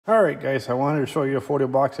All right, guys, I wanted to show you a photo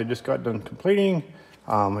box I just got done completing.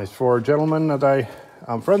 It's for a gentleman that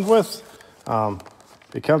I'm friends with.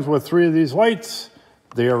 It comes with 3 of these lights.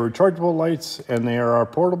 They are rechargeable lights and they are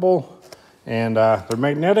portable, and they're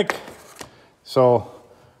magnetic. So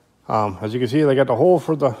as you can see, they got the hole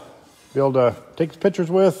for the be able to take the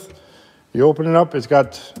pictures with. You open it up, it's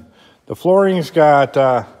got the flooring's got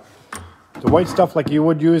the white stuff like you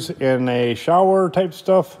would use in a shower type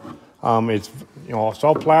stuff. It's it's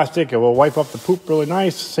all plastic. It will wipe up the poop really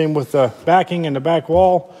nice. Same with the backing and the back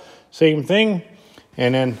wall, same thing.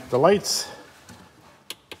 And then the lights,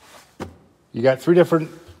 you got 3 different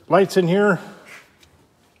lights in here.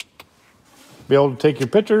 Be able to take your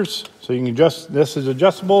pictures, so you can adjust. This is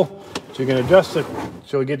adjustable, so you can adjust it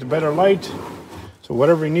so you get the better light. So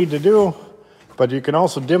whatever you need to do, but you can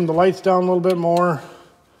also dim the lights down a little bit more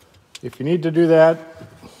if you need to do that,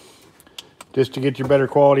 just to get your better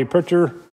quality picture.